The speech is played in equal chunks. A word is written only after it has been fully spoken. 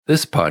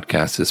This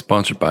podcast is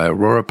sponsored by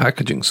Aurora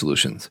Packaging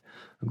Solutions,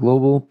 a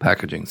global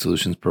packaging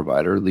solutions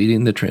provider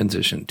leading the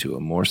transition to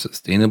a more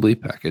sustainably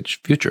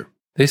packaged future.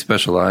 They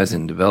specialize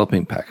in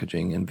developing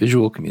packaging and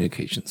visual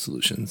communication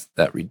solutions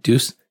that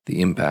reduce the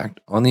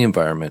impact on the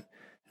environment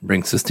and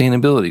bring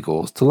sustainability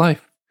goals to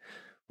life.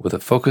 With a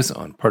focus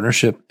on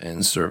partnership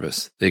and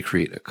service, they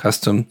create a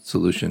custom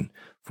solution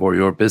for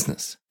your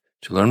business.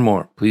 To learn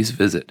more, please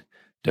visit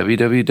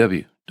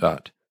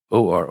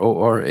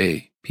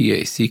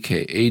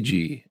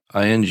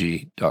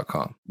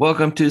www.ororapackaging.com.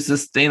 Welcome to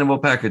Sustainable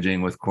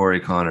Packaging with Corey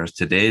Connors.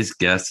 Today's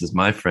guest is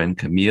my friend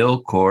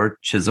Camille Corr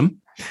Chism.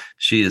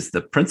 She is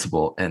the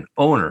principal and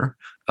owner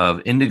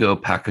of Indigo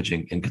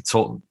Packaging and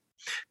Consultant.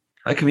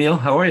 Hi, Camille.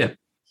 How are you?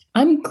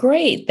 I'm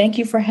great. Thank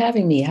you for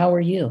having me. How are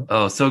you?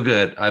 Oh, so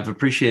good. I've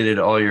appreciated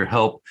all your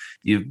help.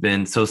 You've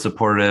been so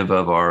supportive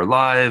of our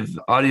live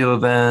audio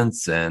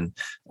events and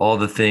all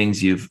the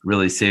things. You've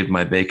really saved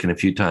my bacon a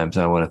few times.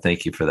 I want to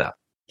thank you for that.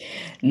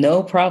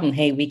 No problem.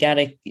 Hey, we got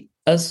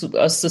us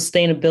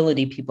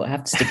sustainability people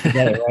have to stick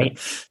together, right?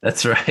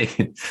 That's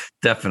right.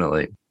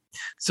 Definitely.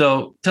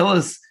 So tell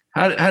us,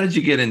 how did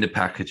you get into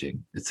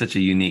packaging? It's such a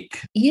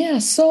unique. Yeah.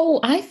 So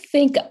I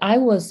think I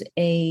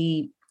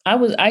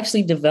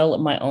actually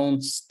developed my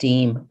own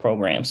STEAM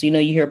program. So, you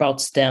hear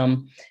about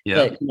STEM,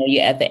 but you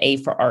add the A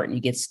for art and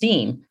you get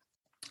STEAM.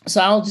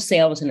 So I'll just say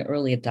I was an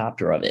early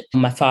adopter of it.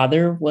 My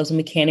father was a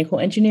mechanical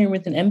engineer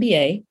with an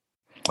MBA.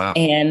 Wow.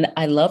 And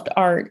I loved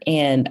art.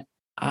 And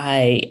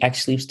I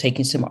actually was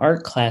taking some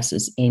art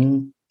classes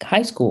in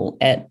high school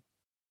at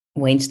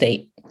Wayne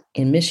State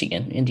in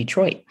Michigan, in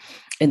Detroit.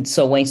 And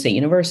so Wayne State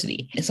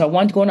University. And so I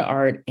wanted to go into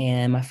art.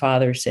 And my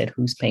father said,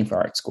 "Who's paying for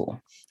art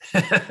school?"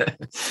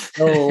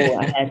 So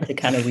I had to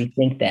kind of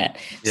rethink that.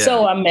 Yeah.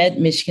 So I'm at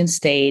Michigan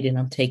State and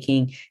I'm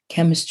taking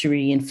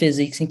chemistry and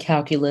physics and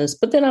calculus,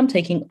 but then I'm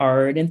taking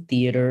art and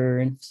theater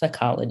and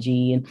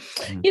psychology and,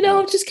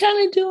 just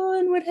kind of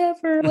doing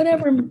whatever,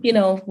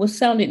 was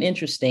sounding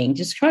interesting,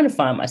 just trying to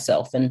find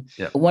myself. And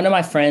one of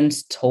my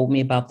friends told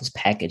me about this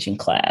packaging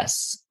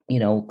class,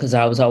 because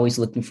I was always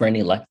looking for an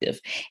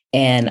elective.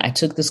 And I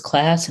took this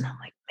class and I'm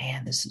like,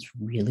 man, this is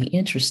really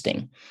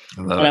interesting.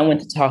 I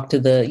went to talk to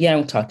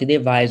the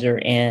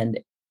advisor, and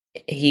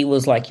he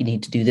was like, you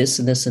need to do this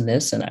and this and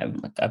this. And I'm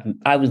like,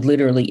 I was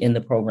literally in the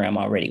program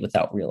already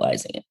without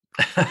realizing it.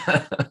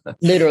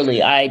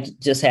 Literally, I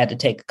just had to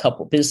take a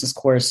couple business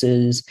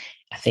courses,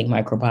 I think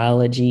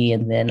microbiology,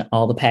 and then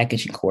all the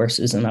packaging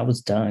courses, and I was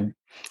done.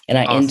 And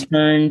I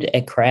interned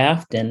at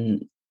Kraft,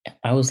 and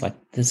I was like,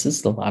 this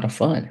is a lot of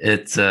fun.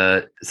 It's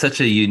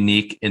such a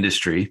unique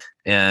industry.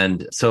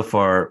 And so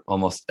far,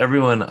 almost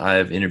everyone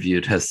I've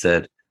interviewed has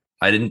said,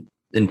 I didn't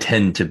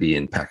intend to be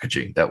in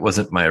packaging. That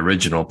wasn't my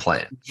original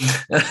plan.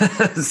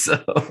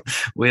 So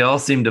we all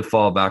seem to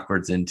fall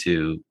backwards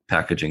into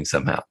packaging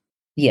somehow.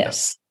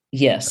 Yes.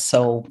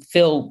 So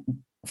feel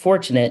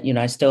fortunate.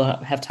 I still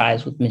have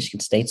ties with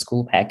Michigan State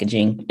School of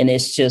Packaging. And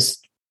it's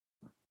just,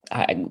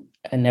 I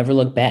never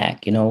look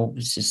back.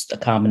 It's just a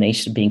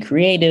combination of being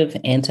creative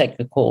and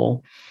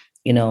technical,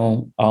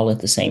 all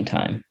at the same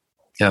time.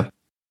 Yeah.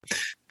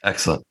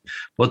 Excellent.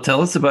 Well,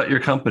 tell us about your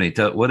company.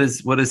 What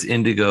is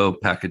Indigo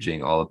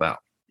Packaging all about?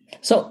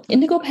 So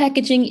Indigo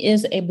Packaging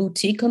is a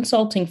boutique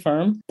consulting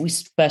firm. We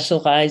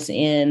specialize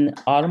in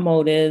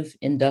automotive,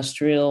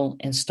 industrial,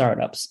 and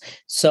startups.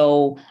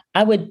 So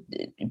I would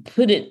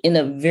put it in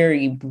a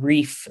very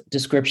brief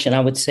description.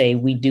 I would say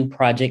we do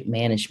project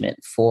management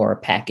for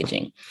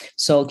packaging.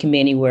 So it can be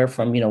anywhere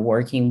from,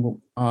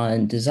 working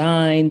on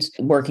designs,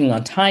 working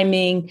on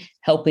timing,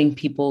 helping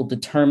people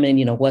determine,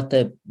 what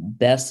the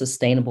best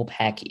sustainable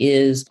pack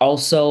is.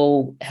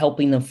 Also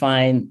helping them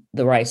find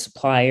the right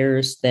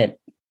suppliers that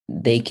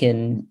they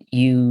can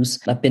use.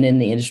 I've been in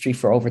the industry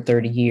for over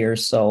 30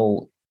 years.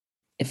 So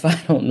if I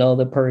don't know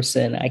the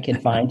person, I can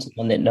find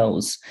someone that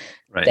knows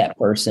that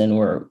person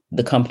or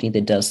the company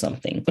that does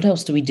something. What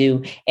else do we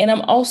do? And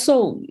I'm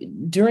also,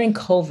 during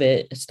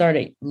COVID,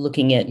 started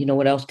looking at,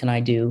 what else can I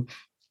do?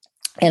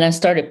 And I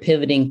started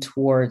pivoting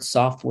towards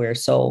software.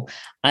 So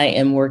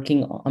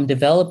I'm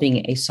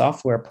developing a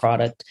software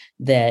product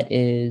that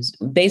is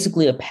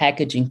basically a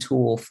packaging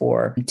tool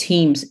for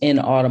teams in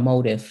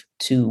automotive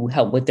to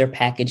help with their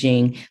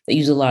packaging. They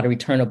use a lot of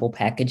returnable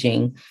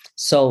packaging.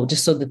 So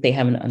just so that they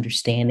have an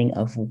understanding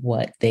of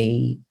what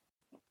they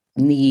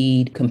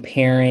need,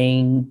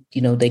 comparing,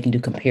 they can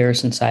do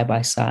comparison side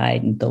by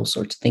side and those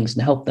sorts of things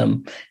and help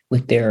them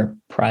with their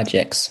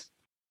projects.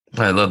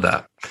 I love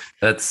that.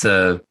 That's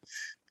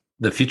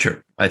the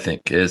future, I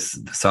think, is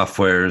the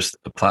softwares,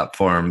 the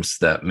platforms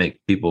that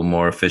make people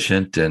more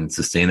efficient and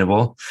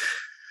sustainable.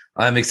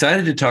 I'm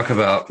excited to talk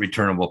about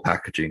returnable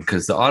packaging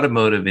because the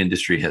automotive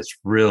industry has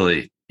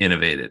really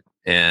innovated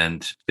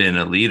and been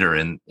a leader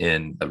in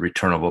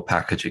returnable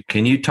packaging.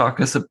 Can you talk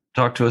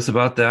to us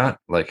about that?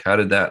 Like, how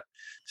did that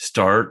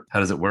start? How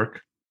does it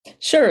work?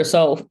 Sure.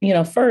 So,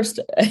 first,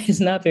 it's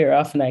not very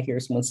often I hear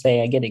someone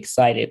say I get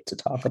excited to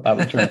talk about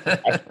returnable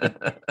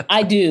packaging.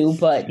 I do,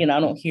 but I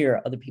don't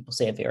hear other people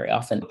say it very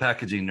often.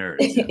 Packaging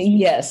nerds.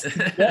 Yes,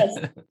 yes.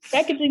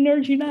 Packaging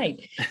nerds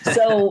unite.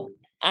 So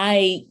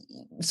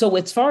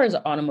as far as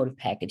automotive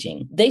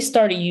packaging, they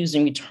started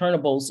using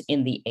returnables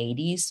in the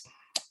 80s.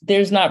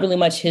 There's not really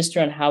much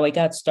history on how it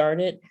got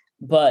started,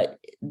 but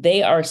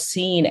they are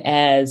seen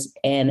as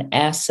an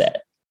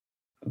asset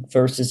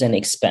versus an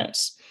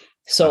expense.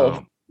 So if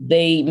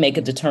they make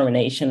a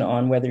determination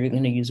on whether you're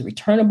going to use a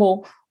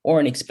returnable or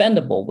an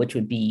expendable, which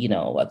would be,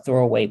 a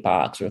throwaway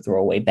box or a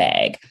throwaway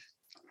bag.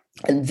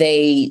 And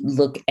they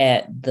look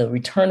at the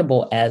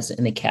returnable as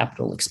a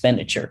capital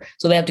expenditure.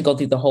 So they have to go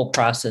through the whole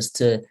process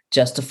to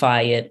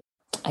justify it.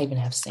 I even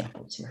have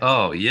samples here.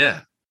 Oh,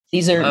 yeah.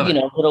 These are,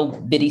 little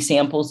bitty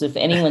samples. If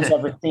anyone's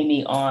ever seen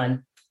me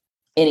on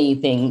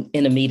anything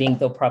in a meeting,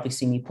 they'll probably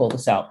see me pull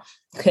this out.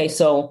 Okay,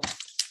 so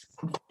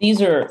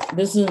this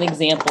is an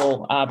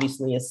example.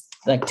 Obviously, it's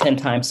like 10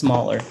 times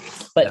smaller,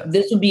 but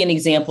this would be an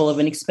example of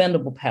an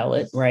expendable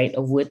pallet, right?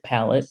 A wood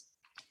pallet.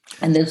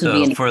 And this would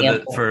be an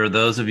example. For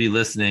those of you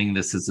listening,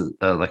 this is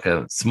like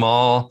a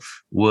small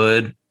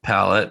wood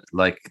pallet,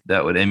 like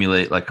that would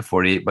emulate like a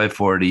 48 by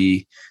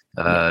 40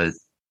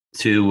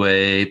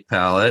 two-way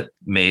pallet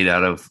made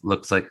out of,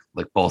 looks like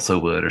balsa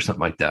wood or something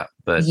like that.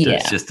 But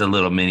it's just a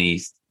little mini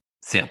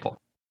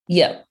sample.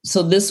 Yeah.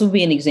 So this would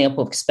be an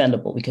example of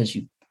expendable because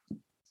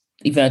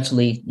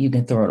eventually you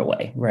can throw it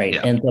away, right?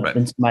 Yeah, End up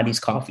in somebody's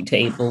coffee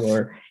table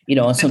or,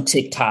 on some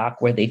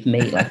TikTok where they've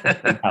made like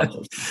a house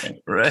or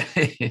something.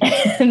 Right.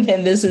 And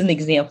then this is an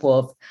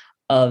example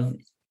of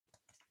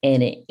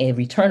a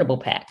returnable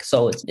pack.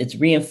 So it's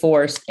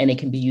reinforced and it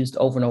can be used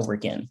over and over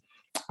again.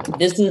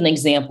 This is an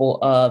example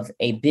of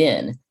a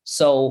bin.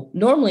 So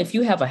normally if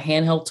you have a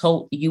handheld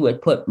tote, you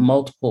would put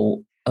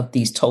multiple of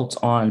these totes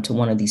onto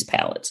one of these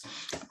pallets.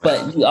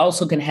 But you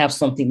also can have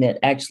something that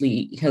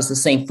actually has the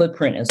same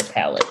footprint as a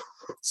pallet.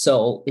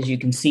 So as you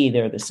can see,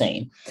 they're the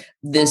same.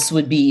 This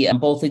would be,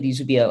 both of these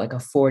would be like a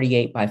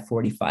 48 by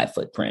 45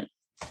 footprint.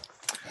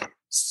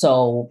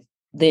 So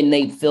then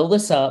they fill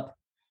this up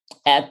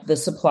at the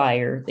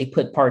supplier. They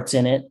put parts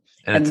in it.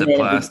 And it's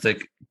a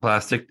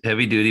plastic,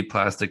 heavy duty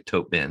plastic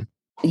tote bin.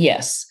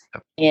 Yes.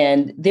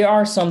 And there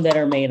are some that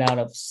are made out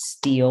of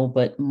steel,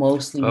 but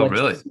mostly. Oh,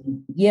 really?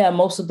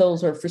 Most of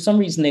those are, for some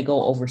reason, they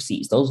go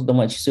overseas. Those are the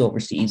ones you see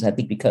overseas, I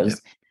think,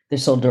 because they're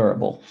so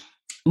durable.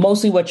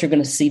 Mostly what you're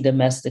going to see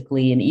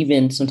domestically and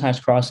even sometimes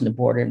crossing the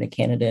border into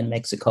Canada and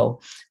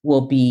Mexico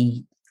will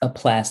be a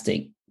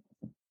plastic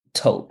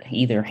tote,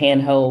 either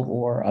handheld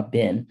or a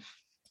bin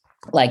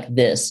like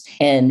this.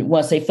 And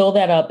once they fill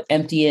that up,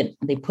 empty it,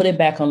 they put it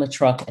back on the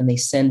truck and they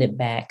send it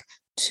back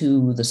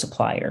to the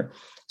supplier.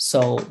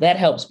 So that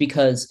helps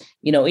because,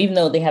 even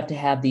though they have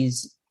to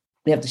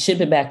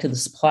ship it back to the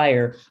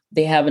supplier,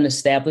 they have an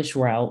established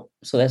route.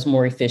 So that's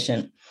more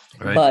efficient,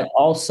 but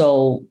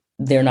also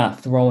they're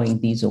not throwing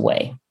these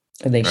away,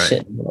 or they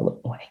shouldn't throw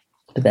away.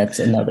 But that's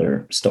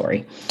another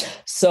story.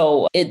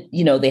 So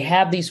they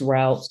have these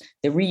routes,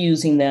 they're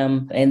reusing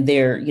them, and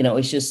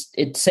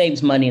it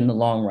saves money in the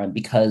long run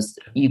because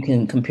you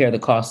can compare the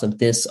cost of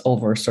this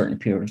over a certain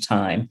period of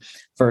time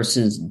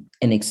versus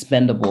an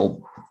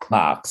expendable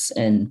box.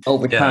 And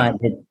over time,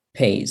 it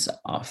pays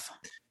off.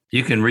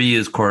 You can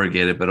reuse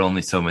corrugated, but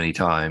only so many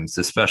times,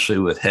 especially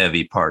with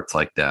heavy parts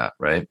like that,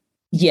 right?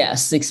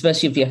 Yes,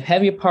 especially if you have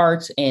heavier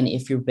parts and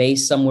if you're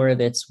based somewhere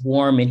that's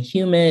warm and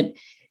humid,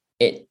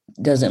 it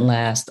doesn't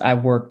last. I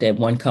worked at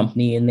one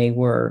company and they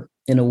were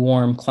in a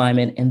warm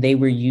climate and they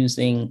were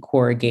using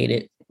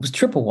corrugated. It was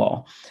triple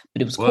wall,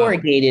 but it was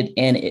corrugated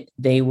and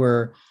they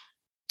were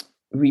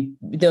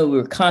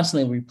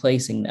constantly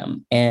replacing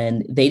them,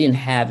 and they didn't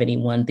have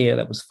anyone there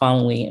that was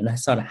following. And I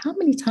thought, how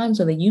many times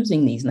are they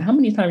using these and how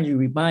many times are you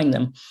rebuying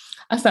them?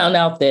 I found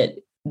out that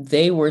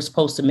they were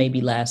supposed to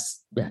maybe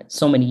last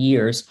so many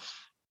years.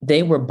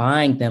 They were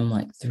buying them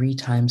like 3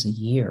 times a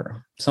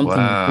year, something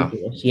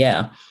ridiculous.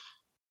 Yeah.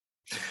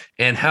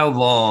 And how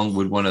long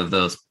would one of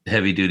those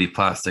heavy duty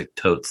plastic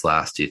totes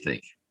last, do you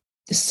think?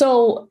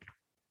 So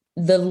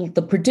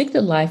the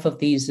predicted life of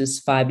these is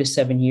 5 to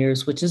 7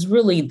 years, which is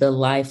really the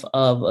life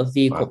of a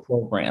vehicle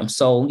program.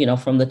 So,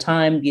 from the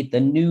time you get the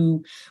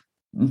new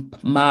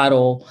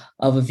model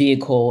of a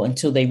vehicle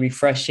until they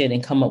refresh it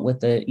and come up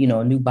with a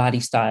new body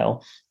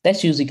style,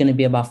 that's usually going to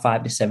be about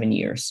 5 to 7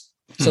 years.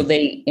 So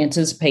they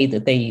anticipate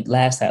that they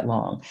last that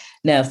long.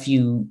 Now, if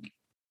you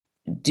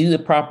do the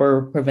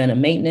proper preventive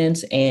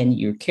maintenance and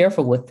you're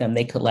careful with them,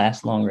 they could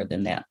last longer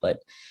than that.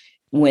 But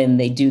when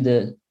they do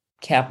the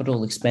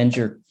capital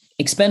expenditure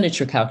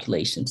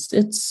calculations,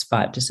 it's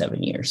 5 to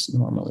 7 years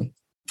normally.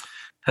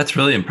 That's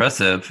really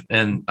impressive.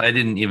 And I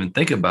didn't even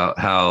think about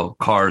how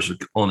cars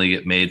would only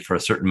get made for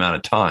a certain amount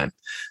of time.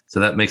 So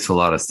that makes a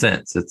lot of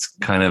sense. It's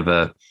kind of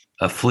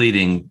a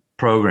fleeting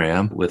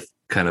program with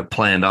kind of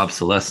planned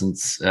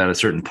obsolescence at a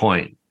certain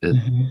point.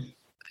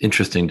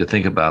 Interesting to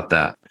think about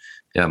that.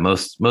 Yeah,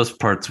 most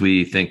parts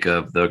we think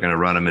of, they're going to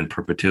run them in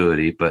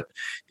perpetuity, but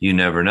you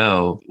never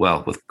know.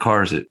 Well, with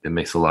cars, it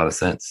makes a lot of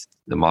sense.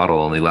 the model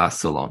only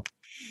lasts so long.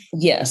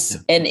 Yes.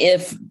 Yeah. And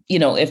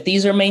if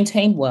these are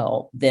maintained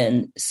well,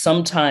 then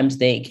sometimes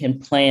they can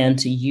plan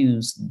to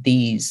use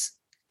these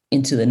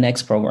into the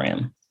next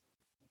program.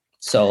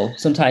 So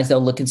sometimes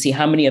they'll look and see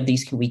how many of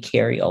these can we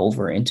carry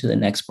over into the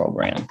next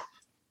program.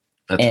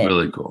 That's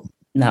really cool.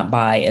 Not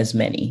buy as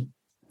many.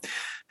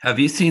 Have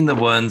you seen the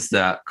ones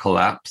that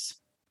collapse?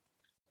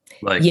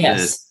 Like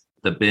yes.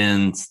 The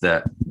bins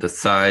that the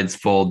sides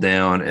fold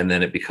down and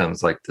then it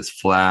becomes like this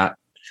flat.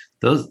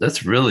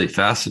 That's really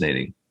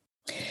fascinating.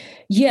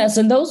 Yes,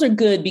 and those are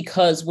good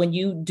because when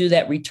you do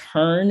that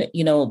return,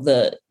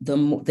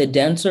 the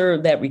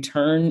denser that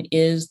return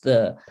is,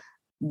 the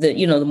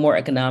more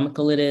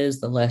economical it is,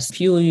 the less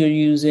fuel you're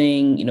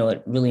using,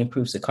 it really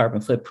improves the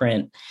carbon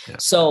footprint. Yeah.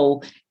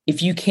 So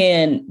if you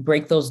can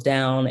break those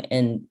down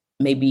and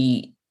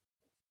maybe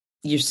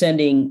you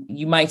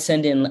might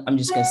send in, I'm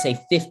just going to say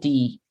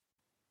 50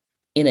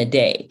 in a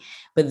day,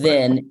 but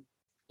then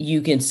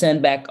you can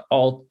send back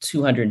all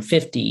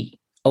 250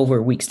 over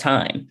a week's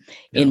time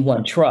in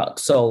one truck.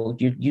 So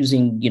you're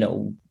using,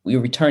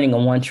 you're returning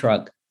on one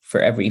truck for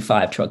every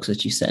 5 trucks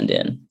that you send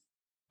in.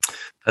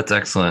 That's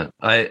excellent.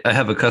 I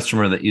have a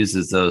customer that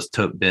uses those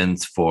tote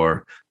bins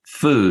for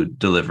food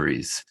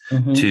deliveries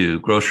to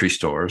grocery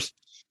stores,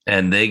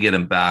 and they get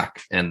them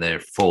back and they're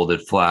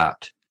folded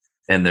flat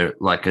and they're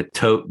like a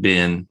tote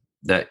bin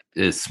that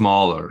is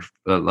smaller,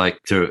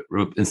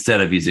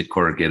 instead of using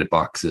corrugated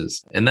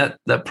boxes. And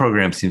that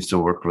program seems to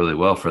work really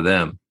well for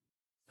them.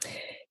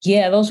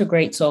 Yeah, those are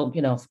great. So,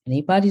 if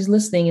anybody's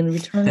listening in the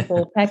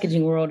returnable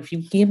packaging world, if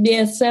you give me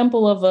a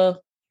sample of a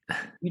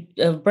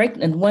break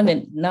and one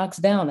that knocks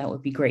down, that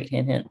would be great.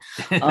 Hint, hint.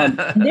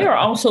 There are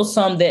also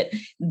some that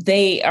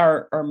they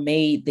are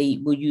made. They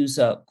will use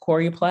a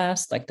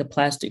Corruplast, like the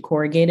plastic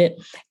corrugated,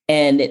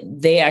 and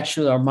they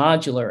actually are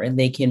modular and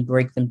they can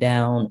break them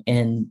down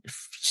and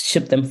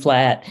ship them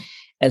flat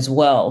as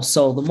well.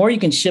 So the more you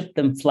can ship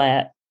them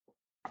flat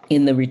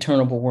in the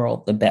returnable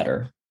world, the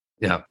better.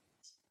 Yeah.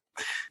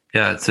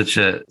 Yeah, it's such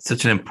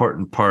an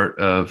important part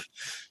of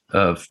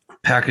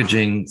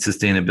packaging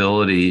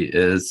sustainability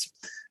is,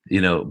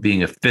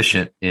 being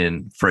efficient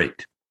in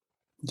freight.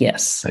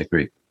 Yes, I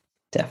agree.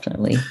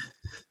 Definitely.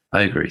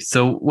 I agree.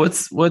 So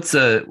what's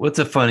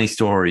a funny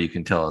story you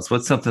can tell us?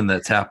 What's something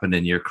that's happened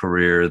in your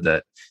career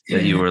that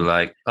you were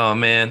like, oh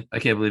man, I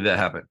can't believe that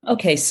happened?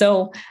 Okay,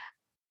 so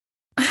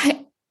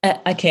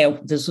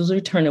this was a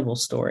returnable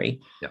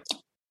story. Yeah.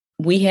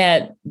 We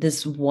had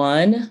this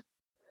one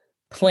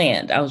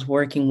plant I was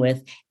working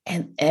with,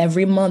 and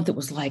every month it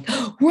was like,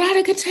 we're out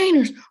of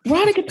containers.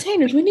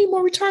 We need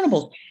more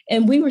returnables.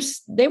 And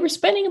they were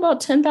spending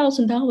about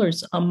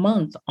 $10,000 a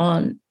month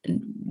on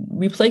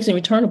replacing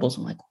returnables.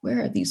 I'm like,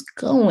 where are these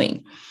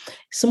going?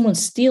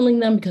 Someone's stealing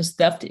them, because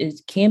theft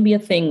can be a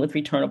thing with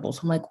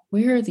returnables. I'm like,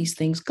 where are these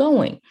things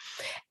going?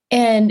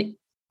 And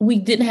we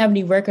didn't have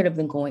any record of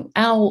them going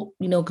out,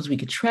 because we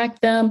could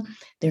track them.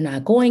 They're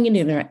not going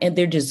anywhere, and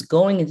they're just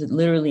going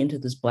literally into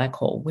this black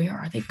hole. Where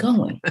are they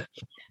going?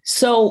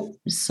 So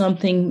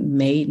something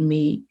made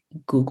me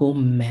Google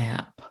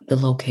map the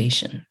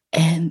location.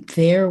 And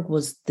there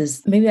was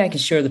this, maybe I can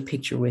share the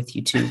picture with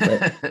you too,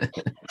 but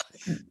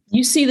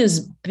you see this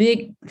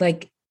big,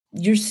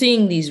 you're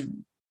seeing these,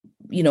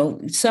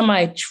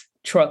 semi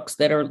trucks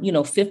that are,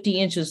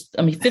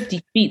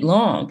 50 feet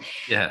long.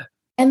 Yeah.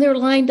 And they're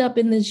lined up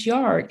in this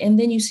yard. And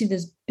then you see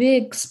this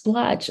big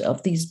splotch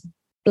of this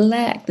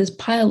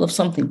pile of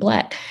something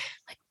black.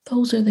 Like,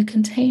 those are the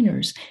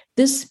containers.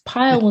 This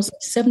pile was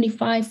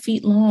 75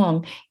 feet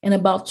long and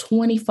about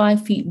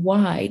 25 feet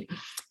wide,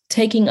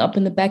 taking up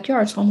in the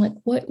backyard. So I'm like,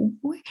 what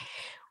are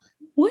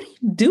you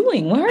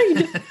doing? Why are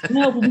you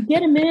doing? We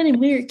get them in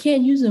and we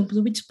can't use them,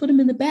 so we just put them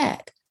in the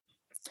back.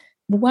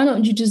 But why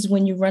don't you just,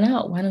 when you run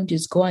out, why don't you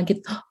just go and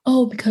get,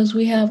 because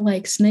we have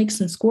like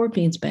snakes and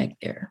scorpions back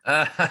there.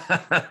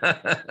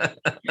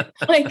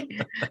 Okay.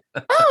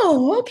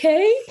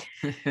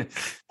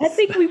 I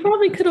think we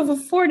probably could have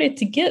afforded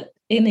to get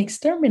an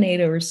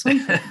exterminator or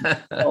something.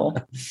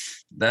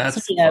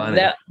 That's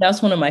funny.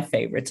 That's one of my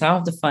favorites. I'll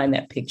have to find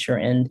that picture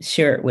and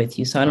share it with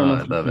you. So I don't know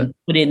if you can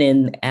put it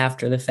in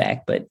after the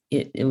fact, but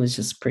it was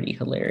just pretty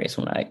hilarious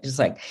when I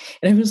just and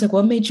everyone's like,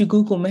 what made you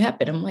Google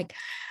map it? I'm like,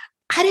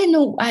 I didn't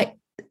know.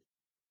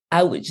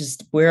 I would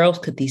just, where else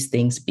could these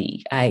things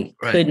be? I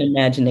couldn't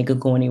imagine they could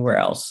go anywhere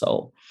else.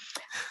 So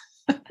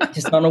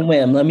just on a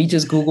whim, let me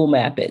just Google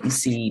map it and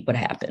see what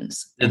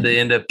happens. Did they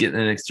end up getting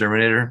an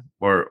exterminator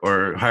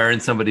or hiring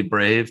somebody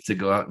brave to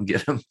go out and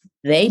get them?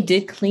 They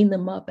did clean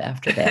them up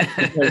after that,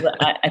 because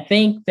I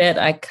think that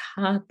I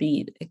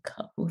copied a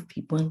couple of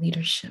people in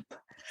leadership.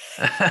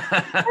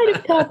 I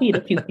just copied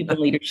a few people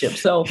in leadership.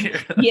 So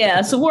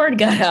so word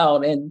got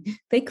out and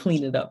they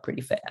cleaned it up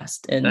pretty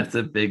fast. And that's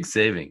a big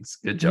savings.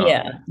 Good job.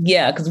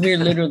 Yeah. Because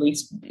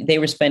they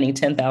were spending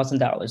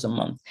 $10,000 a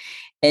month.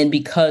 And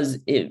because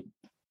it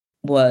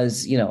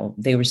was,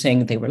 they were saying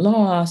that they were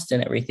lost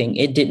and everything,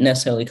 it didn't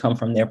necessarily come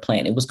from their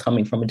plan. It was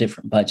coming from a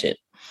different budget,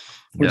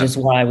 which is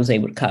why I was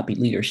able to copy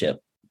leadership.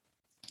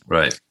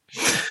 Right.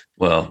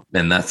 Well,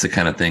 and that's the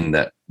kind of thing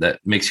that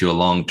makes you a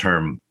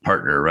long-term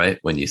partner, right?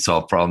 When you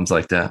solve problems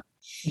like that.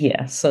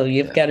 Yeah. So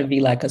you've got to be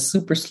like a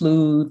super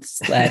sleuth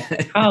slash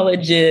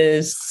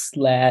psychologist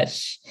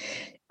slash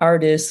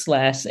artist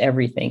slash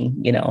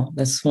everything.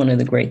 That's one of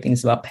the great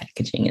things about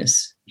packaging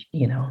is,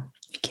 you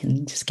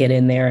can just get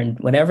in there and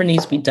whatever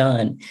needs to be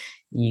done,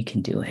 you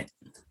can do it.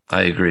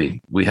 I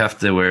agree. We have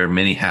to wear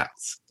many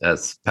hats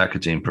as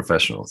packaging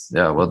professionals.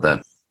 Yeah, well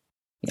done.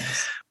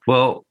 Yes.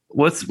 Well,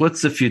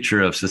 what's the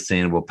future of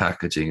sustainable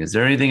packaging? Is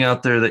there anything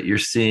out there that you're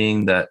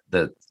seeing that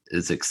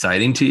is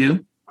exciting to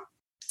you?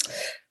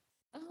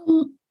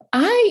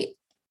 I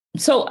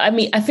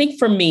think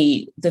for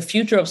me, the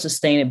future of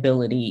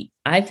sustainability,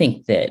 I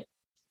think that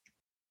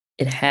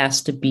it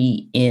has to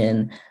be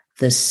in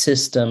the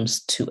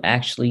systems to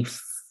actually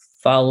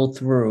follow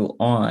through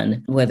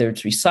on whether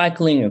it's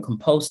recycling or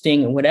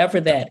composting or whatever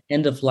that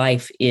end of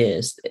life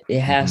is. It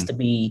has to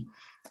be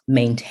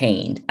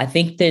maintained. I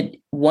think that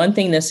one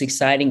thing that's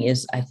exciting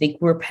is I think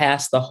we're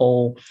past the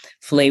whole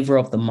flavor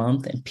of the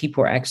month and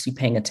people are actually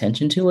paying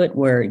attention to it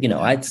where,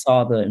 I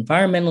saw the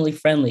environmentally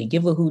friendly,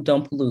 give a hoot,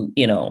 don't pollute,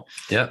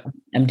 Yeah.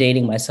 I'm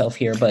dating myself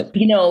here, but,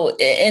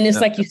 and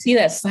it's like you see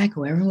that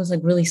cycle. Everyone's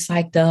like really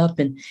psyched up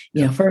and,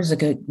 first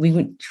we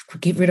would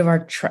get rid of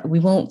we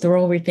won't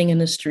throw everything in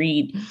the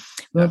street.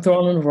 We won't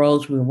throw it on the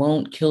roads. We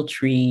won't kill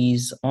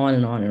trees, on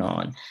and on and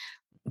on.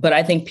 But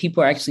I think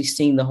people are actually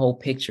seeing the whole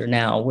picture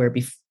now where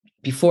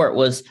before it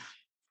was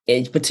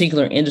a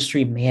particular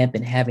industry may have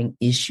been having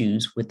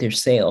issues with their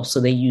sales. So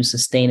they use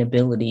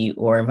sustainability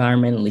or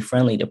environmentally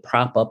friendly to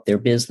prop up their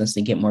business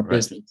and get more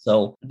business.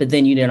 So, but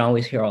then you didn't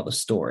always hear all the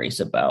stories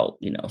about,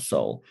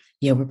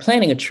 we're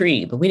planting a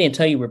tree, but we didn't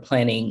tell you we're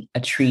planting a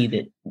tree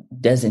that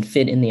doesn't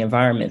fit in the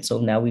environment. So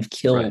now we've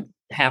killed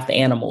half the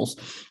animals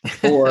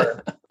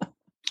or,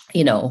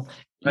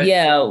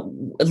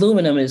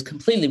 aluminum is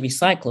completely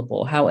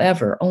recyclable.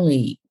 However,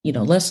 only,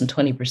 less than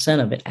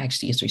 20% of it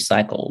actually is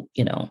recycled,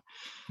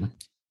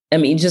 I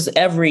mean,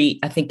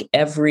 I think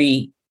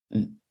every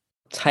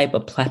type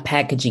of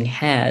packaging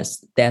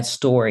has that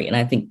story. And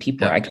I think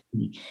people are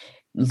actually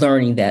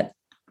learning the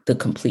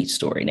complete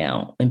story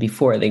now. And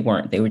before they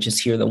weren't, they would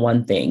just hear the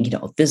one thing,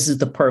 this is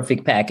the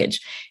perfect package.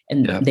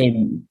 And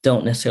they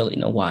don't necessarily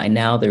know why.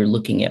 Now they're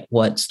looking at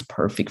what's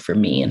perfect for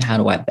me and how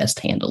do I best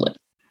handle it.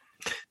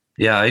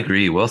 Yeah, I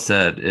agree. Well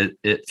said.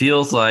 It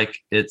feels like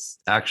it's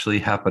actually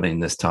happening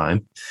this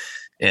time.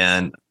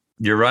 And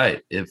you're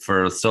right.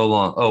 For so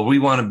long, we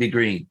want to be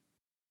green.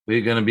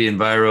 We're going to be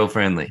enviro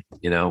friendly.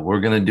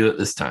 We're going to do it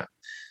this time.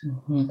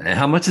 And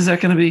how much is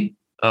that going to be?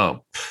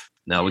 Oh,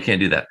 no, we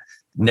can't do that.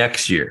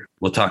 Next year,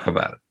 we'll talk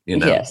about it.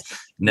 Yes.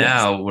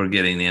 Now we're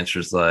getting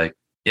answers like,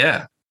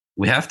 yeah,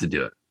 we have to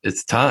do it.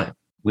 It's time.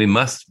 We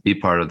must be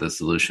part of the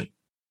solution.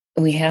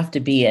 We have to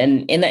be.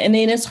 And then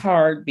it's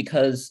hard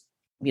because,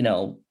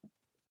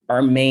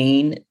 our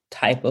main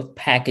type of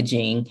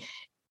packaging,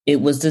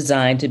 it was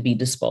designed to be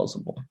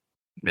disposable.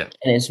 Yeah.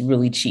 And it's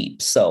really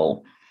cheap.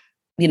 So,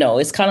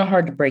 it's kind of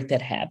hard to break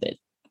that habit.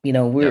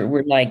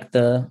 We're like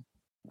the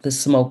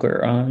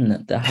smoker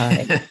on the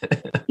high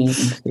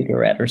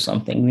cigarette or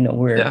something.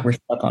 We're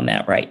stuck on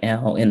that right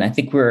now. And I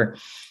think we're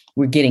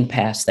getting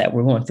past that.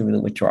 We're going through the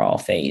withdrawal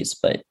phase,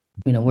 but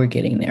we're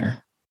getting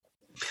there.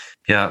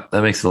 Yeah,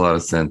 that makes a lot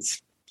of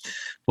sense.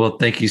 Well,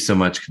 thank you so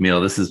much, Camille.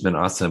 This has been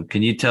awesome.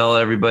 Can you tell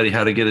everybody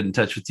how to get in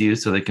touch with you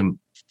so they can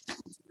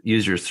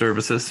use your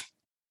services?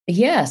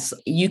 Yes,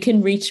 you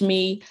can reach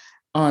me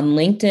on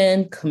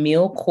LinkedIn,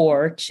 Camille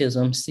Corr,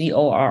 Chism,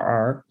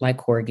 Corr, like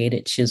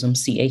corrugated, Chism,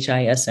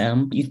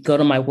 Chism. You can go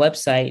to my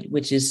website,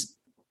 which is,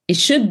 it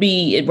should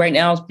be, right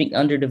now it's being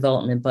under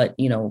development, but,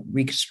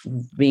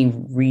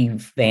 being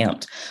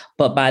revamped.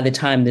 But by the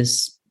time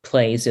this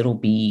plays, it'll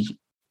be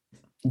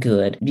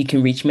good. You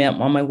can reach me up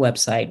on my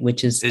website,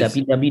 which is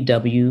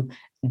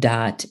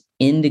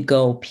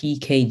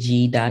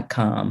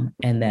www.indigopkg.com.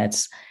 And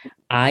that's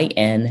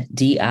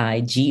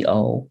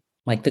INDIGO,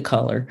 like the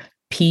color,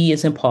 P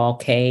as in Paul,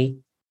 KG.com.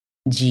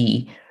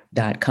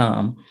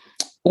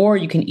 Or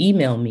you can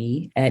email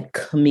me at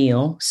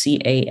Camille,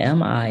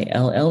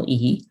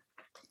 CAMILLE,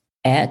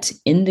 at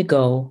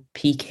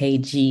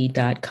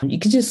indigopkg.com. You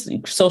can just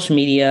social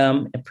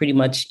media, pretty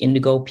much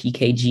Indigo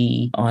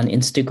PKG on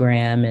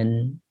Instagram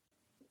and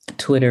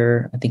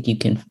Twitter. I think you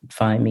can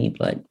find me,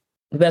 but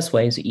the best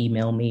way is to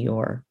email me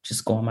or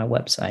just go on my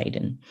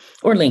website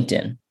or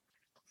LinkedIn.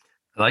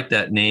 I like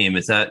that name.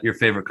 Is that your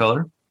favorite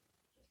color?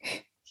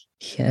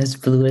 Yes,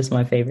 blue is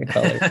my favorite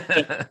color.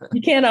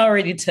 You can't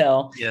already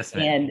tell. Yes,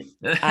 ma'am.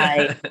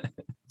 And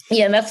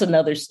and that's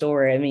another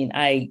story. I mean,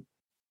 I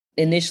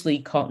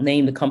initially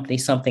named the company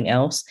something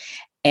else,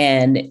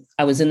 and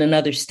I was in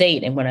another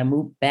state. And when I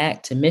moved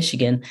back to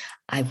Michigan,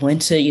 I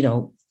went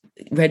to,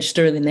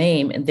 register the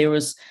name, and there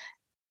was,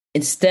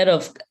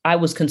 I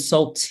was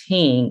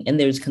consulting and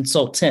there's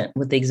consultant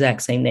with the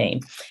exact same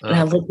name. And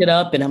I looked it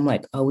up and I'm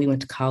like, we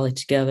went to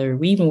college together.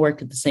 We even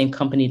worked at the same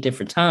company at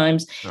different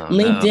times.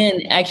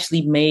 LinkedIn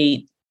actually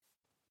made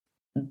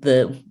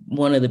the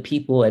one of the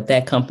people at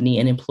that company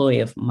an employee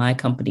of my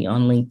company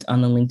on the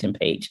LinkedIn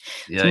page.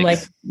 So I'm like,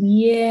 Yikes.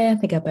 yeah, I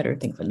think I better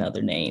think of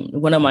another name.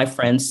 One of my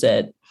friends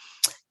said,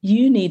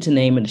 you need to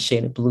name it a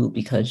shade of blue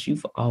because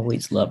you've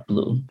always loved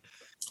blue.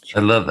 I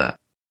love that.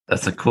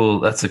 That's a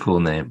cool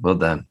name. Well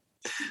done.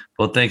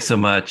 Well, thanks so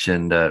much.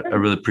 And I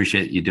really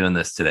appreciate you doing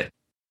this today.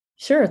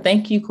 Sure.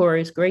 Thank you,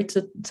 Corey. It's great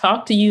to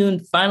talk to you.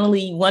 And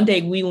finally, one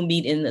day we will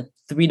meet in the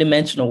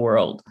three-dimensional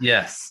world.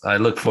 Yes, I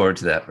look forward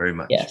to that very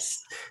much.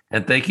 Yes.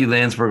 And thank you,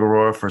 Landsberg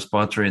Aurora, for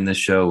sponsoring this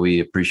show. We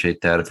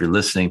appreciate that. If you're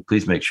listening,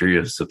 please make sure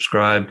you're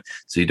subscribed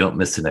so you don't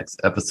miss the next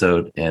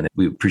episode. And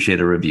we appreciate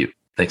a review.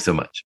 Thanks so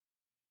much.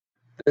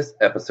 This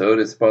episode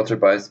is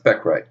sponsored by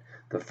SpecRite,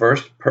 the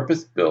first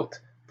purpose-built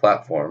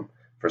platform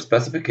for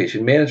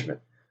specification management.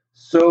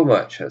 So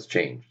much has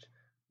changed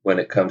when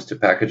it comes to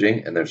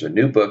packaging, and there's a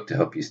new book to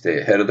help you stay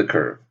ahead of the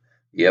curve,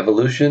 The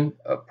Evolution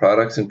of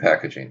Products and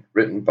Packaging,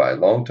 written by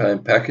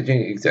longtime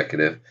packaging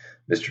executive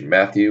Mr.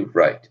 Matthew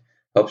Wright,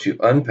 helps you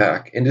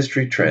unpack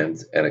industry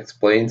trends and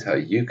explains how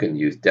you can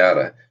use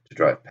data to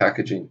drive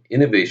packaging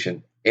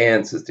innovation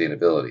and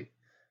sustainability.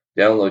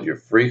 Download your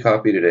free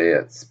copy today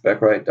at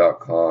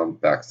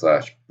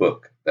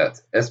specRite.com/book.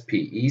 That's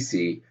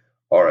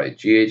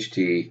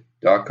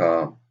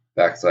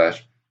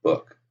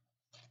SPECRIGHT.com/book.